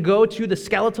oxygen to go to the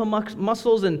skeletal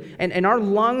muscles, and our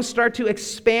lungs start to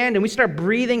expand, and we start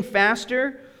breathing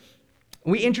faster.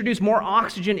 We introduce more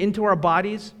oxygen into our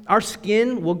bodies. Our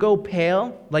skin will go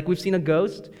pale, like we've seen a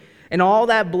ghost, and all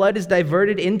that blood is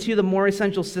diverted into the more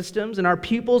essential systems, and our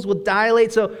pupils will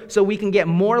dilate so we can get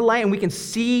more light and we can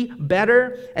see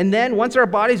better. And then once our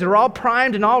bodies are all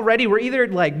primed and all ready, we're either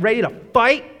ready to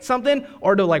fight something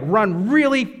or to run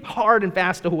really hard and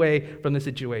fast away from the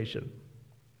situation.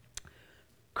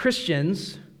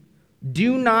 Christians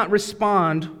do not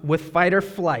respond with fight or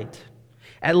flight,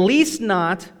 at least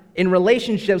not in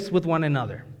relationships with one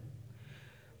another.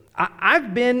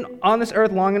 I've been on this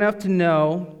earth long enough to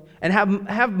know and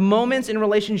have moments in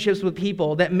relationships with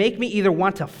people that make me either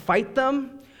want to fight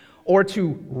them or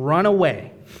to run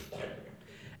away.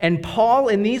 And Paul,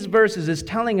 in these verses, is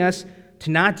telling us to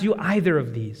not do either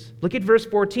of these. Look at verse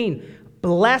 14.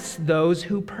 Bless those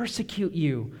who persecute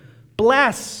you.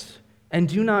 Bless and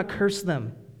do not curse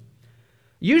them.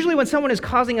 Usually when someone is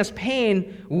causing us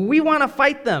pain, we want to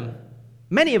fight them.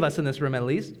 Many of us in this room, at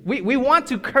least. We want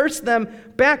to curse them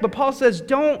back, but Paul says,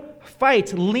 don't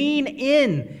fight. Lean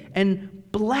in and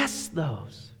bless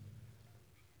those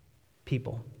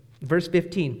people. Verse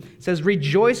 15 says,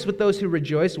 rejoice with those who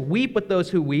rejoice, weep with those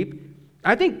who weep.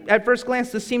 I think at first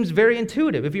glance this seems very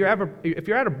intuitive. If you're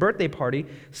at a birthday party,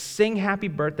 sing happy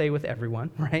birthday with everyone,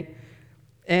 right?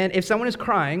 And if someone is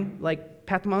crying,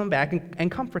 pat them on the back and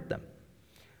comfort them.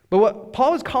 But what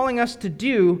Paul is calling us to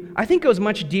do, I think, goes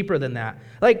much deeper than that.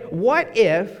 What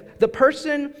if the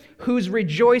person who's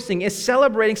rejoicing is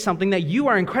celebrating something that you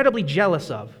are incredibly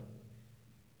jealous of?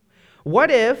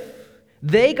 What if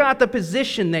they got the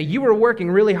position that you were working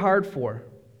really hard for?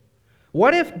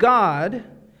 What if God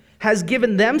has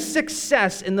given them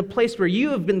success in the place where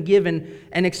you have been given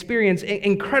and experienced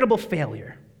incredible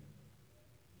failure?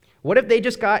 What if they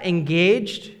just got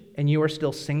engaged and you are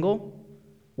still single?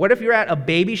 What if you're at a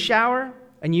baby shower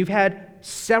and you've had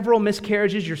several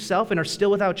miscarriages yourself and are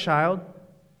still without child?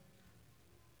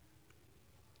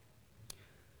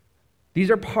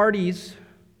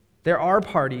 There are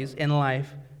parties in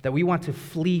life that we want to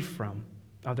flee from.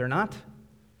 Are there not?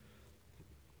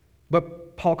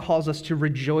 But Paul calls us to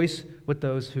rejoice with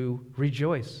those who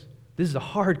rejoice. This is a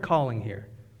hard calling here.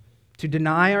 To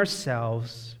deny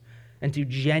ourselves and to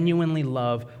genuinely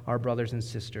love our brothers and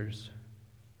sisters.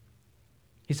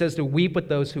 He says to weep with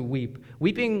those who weep.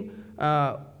 Weeping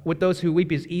with those who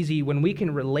weep is easy when we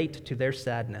can relate to their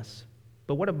sadness.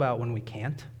 But what about when we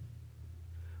can't?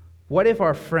 What if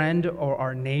our friend or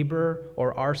our neighbor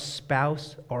or our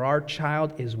spouse or our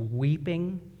child is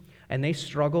weeping and they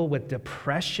struggle with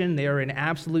depression, they are in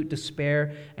absolute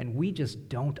despair, and we just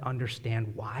don't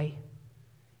understand why?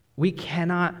 We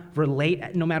cannot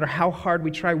relate, no matter how hard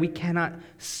we try, we cannot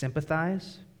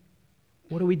sympathize.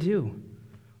 What do?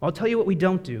 I'll tell you what we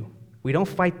don't do. We don't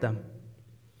fight them.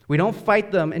 We don't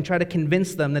fight them and try to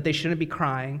convince them that they shouldn't be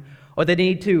crying or that they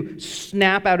need to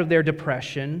snap out of their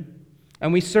depression.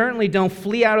 And we certainly don't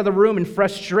flee out of the room in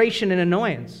frustration and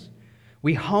annoyance.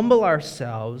 We humble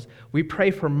ourselves. We pray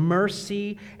for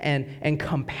mercy and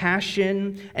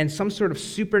compassion and some sort of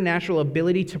supernatural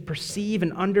ability to perceive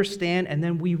and understand, and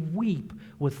then we weep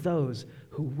with those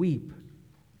who weep.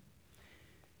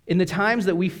 In the times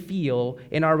that we feel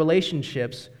in our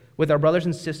relationships with our brothers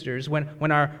and sisters,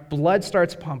 when our blood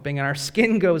starts pumping and our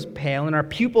skin goes pale and our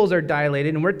pupils are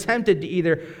dilated and we're tempted to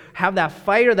either have that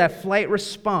fight or that flight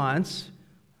response,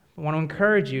 I want to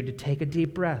encourage you to take a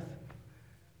deep breath,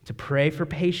 to pray for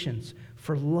patience,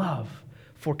 for love,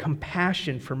 for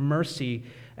compassion, for mercy,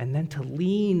 and then to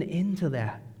lean into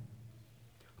that.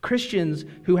 Christians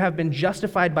who have been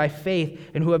justified by faith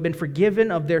and who have been forgiven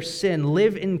of their sin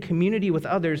live in community with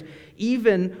others,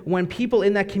 even when people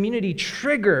in that community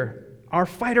trigger our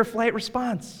fight or flight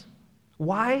response.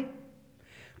 Why?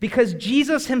 Because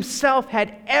Jesus himself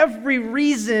had every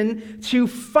reason to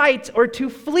fight or to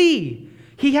flee.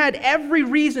 He had every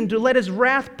reason to let his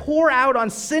wrath pour out on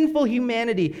sinful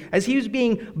humanity as he was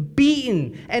being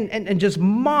beaten and just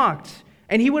mocked.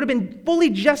 And he would have been fully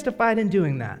justified in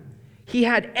doing that. He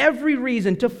had every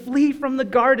reason to flee from the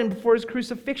garden before his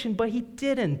crucifixion, but he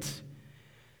didn't.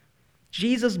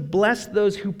 Jesus blessed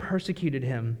those who persecuted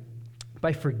him.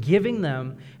 by forgiving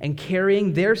them and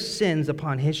carrying their sins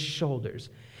upon his shoulders.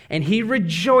 And he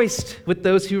rejoiced with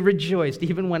those who rejoiced,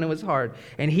 even when it was hard.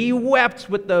 And he wept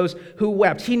with those who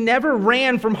wept. He never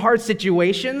ran from hard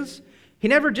situations. He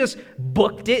never just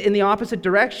booked it in the opposite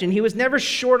direction. He was never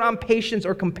short on patience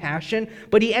or compassion,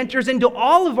 but he enters into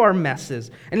all of our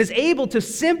messes and is able to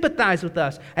sympathize with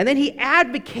us. And then he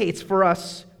advocates for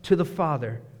us to the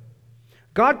Father.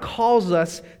 God calls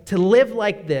us to live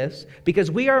like this because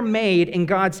we are made in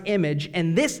God's image,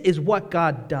 and this is what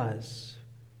God does.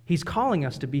 He's calling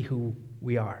us to be who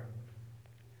we are.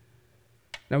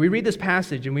 Now, we read this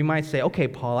passage and we might say, okay,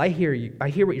 Paul, I hear you. I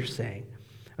hear what you're saying.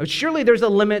 But surely there's a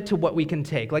limit to what we can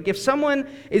take. Like if someone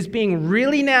is being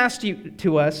really nasty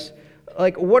to us,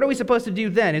 like what are we supposed to do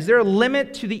then? Is there a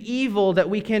limit to the evil that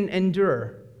we can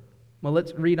endure? Well,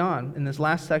 let's read on in this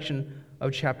last section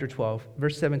of chapter 12,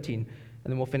 verse 17, and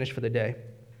then we'll finish for the day.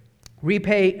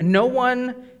 Repay no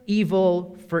one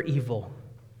evil for evil,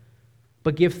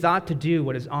 but give thought to do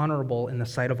what is honorable in the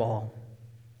sight of all.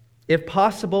 If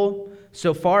possible,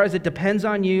 so far as it depends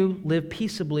on you, live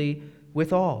peaceably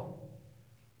with all.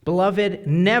 Beloved,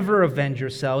 never avenge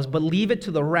yourselves, but leave it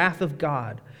to the wrath of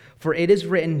God. For it is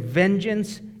written,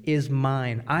 vengeance is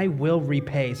mine. I will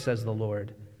repay, says the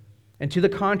Lord. And to the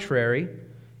contrary,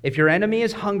 if your enemy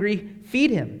is hungry,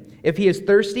 feed him. If he is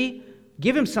thirsty,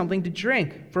 give him something to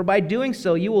drink. For by doing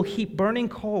so, you will heap burning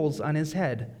coals on his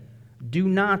head. Do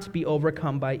not be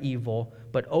overcome by evil,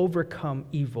 but overcome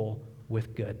evil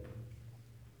with good.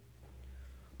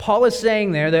 Paul is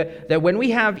saying there that when we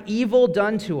have evil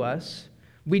done to us,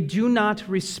 we do not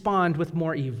respond with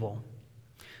more evil.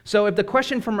 So if the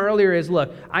question from earlier is,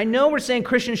 look, I know we're saying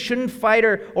Christians shouldn't fight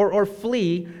or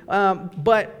flee,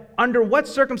 but under what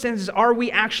circumstances are we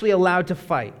actually allowed to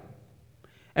fight?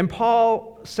 And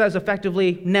Paul says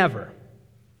effectively, never.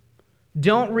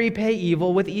 Don't repay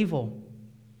evil with evil.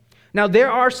 Now,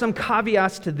 there are some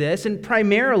caveats to this, and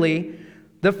primarily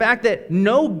the fact that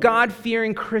no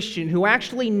God-fearing Christian who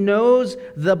actually knows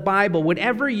the Bible would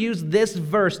ever use this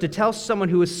verse to tell someone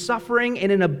who is suffering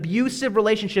in an abusive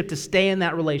relationship to stay in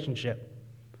that relationship.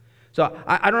 So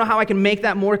I don't know how I can make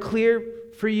that more clear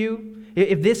for you.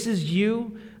 If this is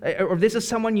you, or if this is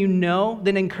someone you know,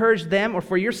 then encourage them, or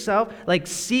for yourself, like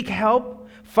seek help,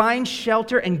 find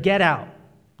shelter, and get out.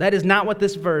 That is not what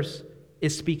this verse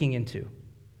is speaking into.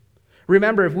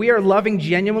 Remember, if we are loving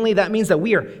genuinely, that means that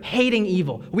we are hating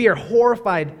evil. We are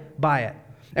horrified by it.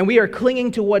 And we are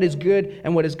clinging to what is good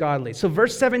and what is godly. So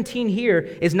verse 17 here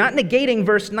is not negating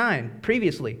verse 9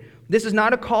 previously. This is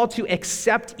not a call to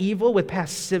accept evil with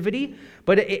passivity,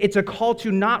 but it's a call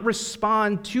to not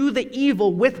respond to the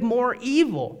evil with more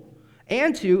evil.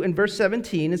 And to, in verse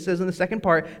 17, it says in the second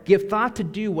part, give thought to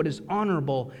do what is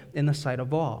honorable in the sight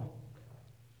of all.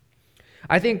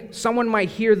 I think someone might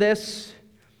hear this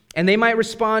and they might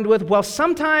respond with, well,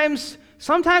 sometimes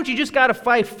you just got to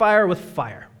fight fire with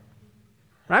fire.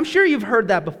 I'm sure you've heard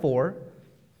that before.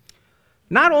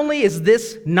 Not only is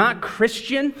this not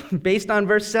Christian, based on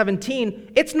verse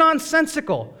 17, it's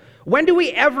nonsensical. When do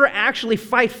we ever actually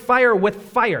fight fire with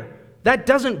fire? That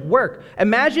doesn't work.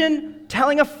 Imagine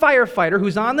telling a firefighter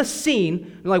who's on the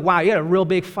scene, like, wow, you had a real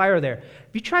big fire there.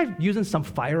 Have you tried using some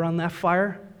fire on that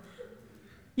fire?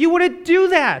 You wouldn't do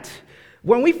that.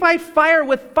 When we fight fire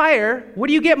with fire, what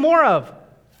do you get more of?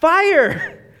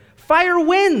 Fire. Fire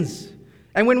wins.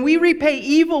 And when we repay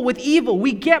evil with evil,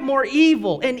 we get more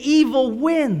evil, and evil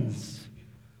wins.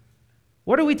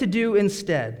 What are we to do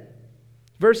instead?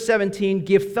 Verse 17,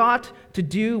 give thought to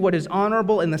do what is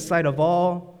honorable in the sight of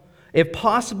all. If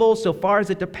possible, so far as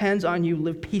it depends on you,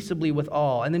 live peaceably with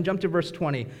all. And then jump to verse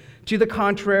 20. To the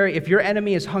contrary, if your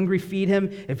enemy is hungry, feed him.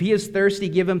 If he is thirsty,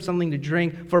 give him something to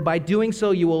drink. For by doing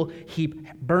so, you will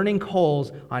heap burning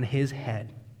coals on his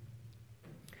head.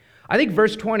 I think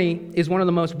verse 20 is one of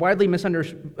the most widely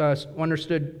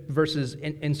misunderstood verses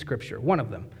in Scripture, one of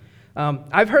them.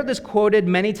 I've heard this quoted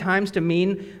many times to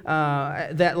mean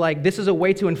that like this is a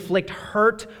way to inflict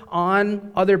hurt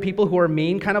on other people who are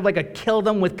mean, kind of like a kill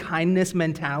them with kindness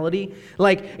mentality.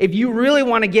 Like if you really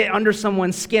want to get under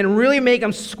someone's skin, really make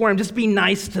them squirm, just be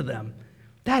nice to them.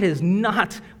 That is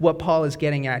not what Paul is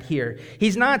getting at here.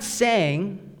 He's not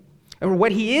saying, or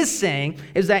what he is saying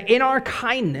is that in our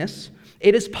kindness,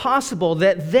 it is possible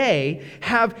that they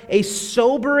have a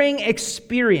sobering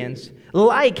experience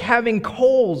like having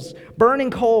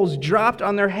burning coals dropped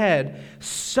on their head,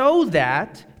 so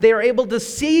that they are able to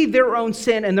see their own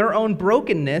sin and their own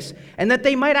brokenness, and that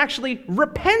they might actually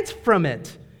repent from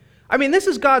it. I mean, this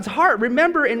is God's heart.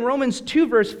 Remember in Romans 2,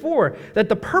 verse 4, that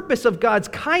the purpose of God's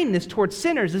kindness towards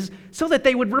sinners is so that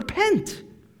they would repent.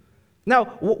 Now,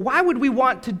 why would we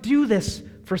want to do this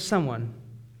for someone?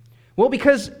 Well,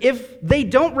 because if they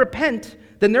don't repent,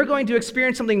 then they're going to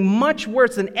experience something much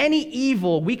worse than any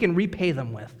evil we can repay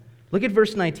them with. Look at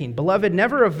verse 19. Beloved,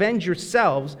 never avenge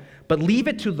yourselves, but leave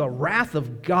it to the wrath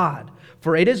of God.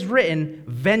 For it is written,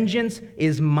 vengeance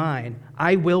is mine,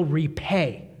 I will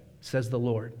repay, says the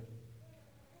Lord.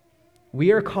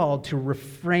 We are called to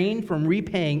refrain from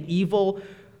repaying evil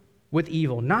with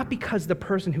evil, not because the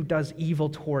person who does evil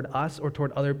toward us or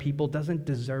toward other people doesn't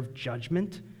deserve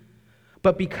judgment,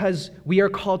 but because we are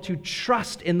called to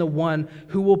trust in the one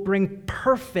who will bring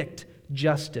perfect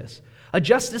justice, a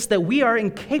justice that we are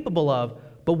incapable of,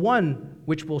 but one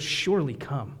which will surely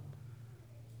come.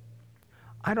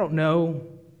 I don't know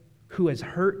who has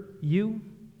hurt you.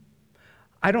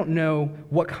 I don't know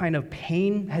what kind of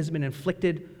pain has been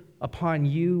inflicted upon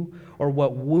you, or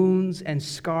what wounds and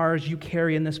scars you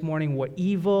carry in this morning, what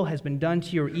evil has been done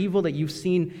to you, or evil that you've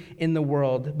seen in the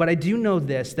world. But I do know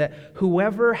this, that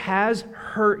whoever has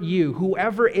hurt you,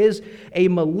 whoever is a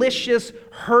malicious,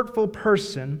 hurtful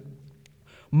person,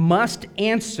 must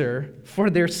answer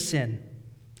for their sin.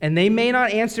 And they may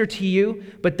not answer to you,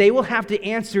 but they will have to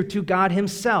answer to God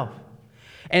himself.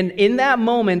 And in that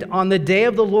moment, on the day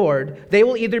of the Lord, they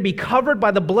will either be covered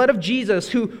by the blood of Jesus,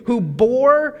 who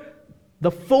bore the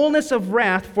fullness of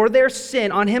wrath for their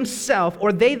sin on himself,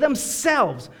 or they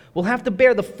themselves will have to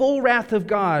bear the full wrath of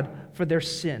God for their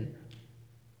sin.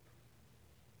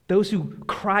 Those who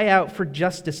cry out for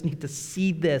justice need to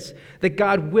see this, that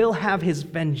God will have his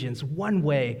vengeance one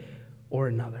way or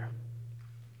another.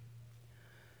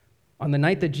 On the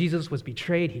night that Jesus was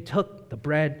betrayed, he took the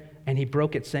bread and he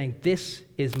broke it, saying, "This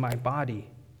is my body,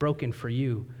 broken for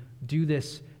you. Do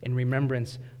this in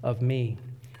remembrance of me."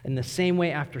 In the same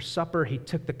way, after supper, he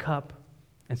took the cup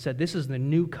and said, "This is the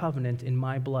new covenant in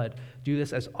my blood. Do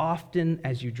this as often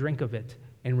as you drink of it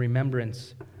in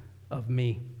remembrance of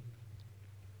me."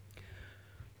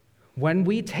 When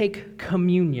we take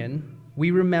communion,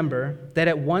 we remember that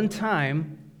at one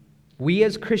time, we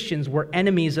as Christians were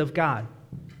enemies of God.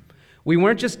 We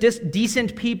weren't just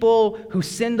decent people who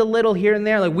sinned a little here and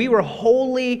there. Like, we were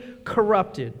wholly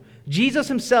corrupted. Jesus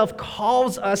himself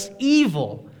calls us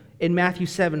evil in Matthew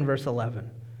 7, verse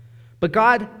 11. But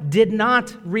God did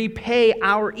not repay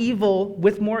our evil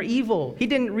with more evil. He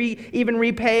didn't even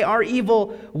repay our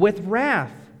evil with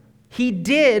wrath. He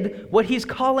did what he's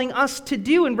calling us to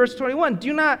do in verse 21.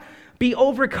 Do not be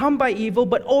overcome by evil,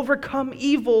 but overcome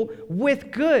evil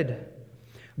with good.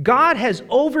 God has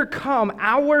overcome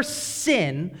our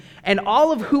sin and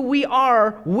all of who we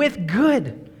are with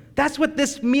good. That's what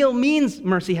this meal means,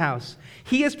 Mercy House.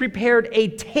 He has prepared a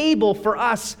table for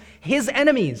us, his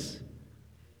enemies.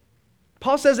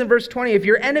 Paul says in verse 20, if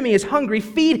your enemy is hungry,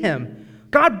 feed him.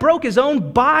 God broke his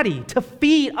own body to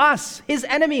feed us, his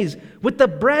enemies, with the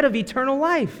bread of eternal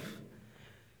life.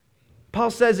 Paul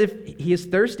says if he is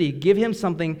thirsty, give him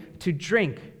something to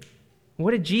drink.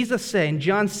 What did Jesus say in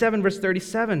John 7, verse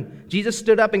 37? Jesus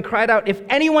stood up and cried out, "If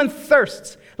anyone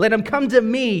thirsts, let him come to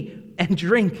me and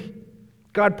drink."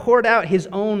 God poured out his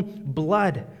own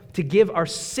blood to give our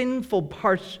sinful,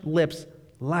 parched lips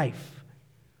life.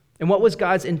 And what was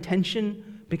God's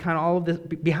intention behind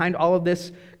all of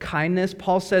this kindness?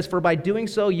 Paul says, "For by doing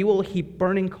so, you will heap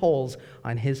burning coals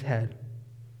on his head."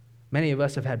 Many of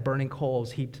us have had burning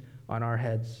coals heaped on our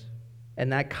heads.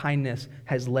 And that kindness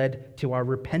has led to our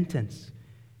repentance.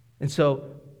 And so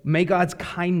may God's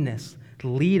kindness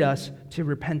lead us to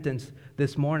repentance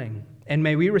this morning. And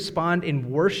may we respond in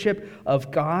worship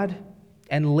of God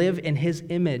and live in his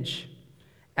image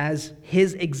as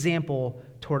his example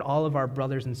toward all of our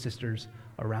brothers and sisters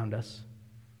around us.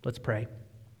 Let's pray.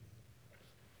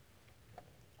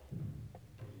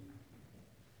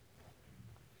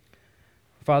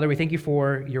 Father, we thank you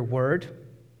for your word.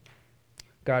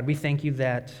 God, we thank you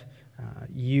that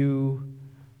you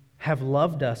have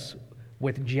loved us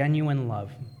with genuine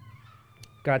love.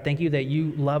 God, thank you that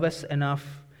you love us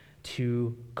enough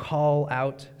to call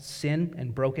out sin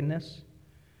and brokenness.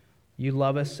 You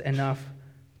love us enough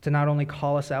to not only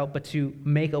call us out, but to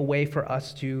make a way for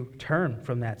us to turn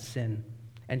from that sin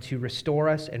and to restore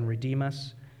us and redeem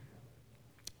us.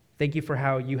 Thank you for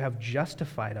how you have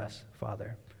justified us,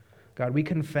 Father. God, we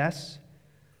confess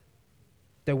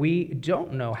that we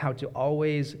don't know how to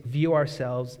always view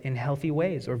ourselves in healthy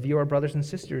ways or view our brothers and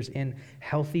sisters in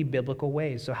healthy biblical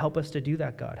ways. So help us to do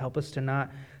that, God. Help us to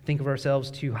not think of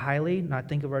ourselves too highly, not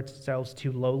think of ourselves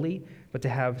too lowly, but to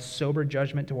have sober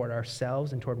judgment toward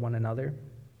ourselves and toward one another.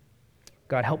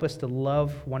 God, help us to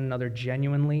love one another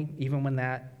genuinely, even when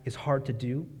that is hard to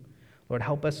do. Lord,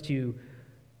 help us to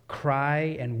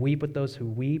cry and weep with those who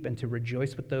weep and to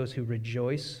rejoice with those who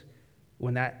rejoice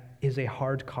when that is a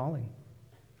hard calling.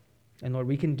 And Lord,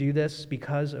 we can do this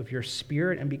because of your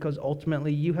Spirit and because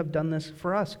ultimately you have done this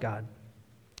for us, God.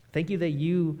 Thank you that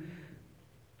you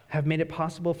have made it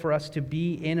possible for us to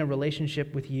be in a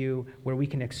relationship with you where we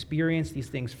can experience these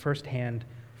things firsthand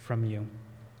from you.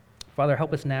 Father,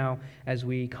 help us now as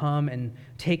we come and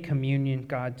take communion,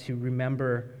 God, to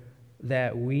remember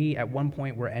that we at one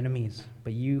point were enemies,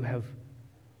 but you have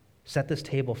set this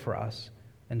table for us.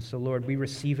 And so, Lord, we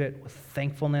receive it with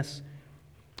thankfulness.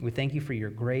 We thank you for your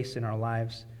grace in our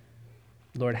lives.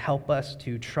 Lord, help us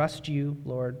to trust you,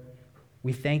 Lord.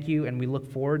 We thank you and we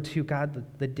look forward to, God,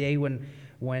 the day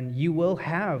when you will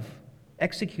have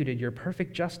executed your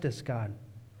perfect justice, God.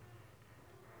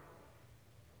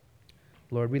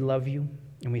 Lord, we love you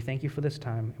and we thank you for this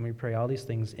time, and we pray all these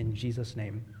things in Jesus'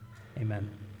 name. Amen.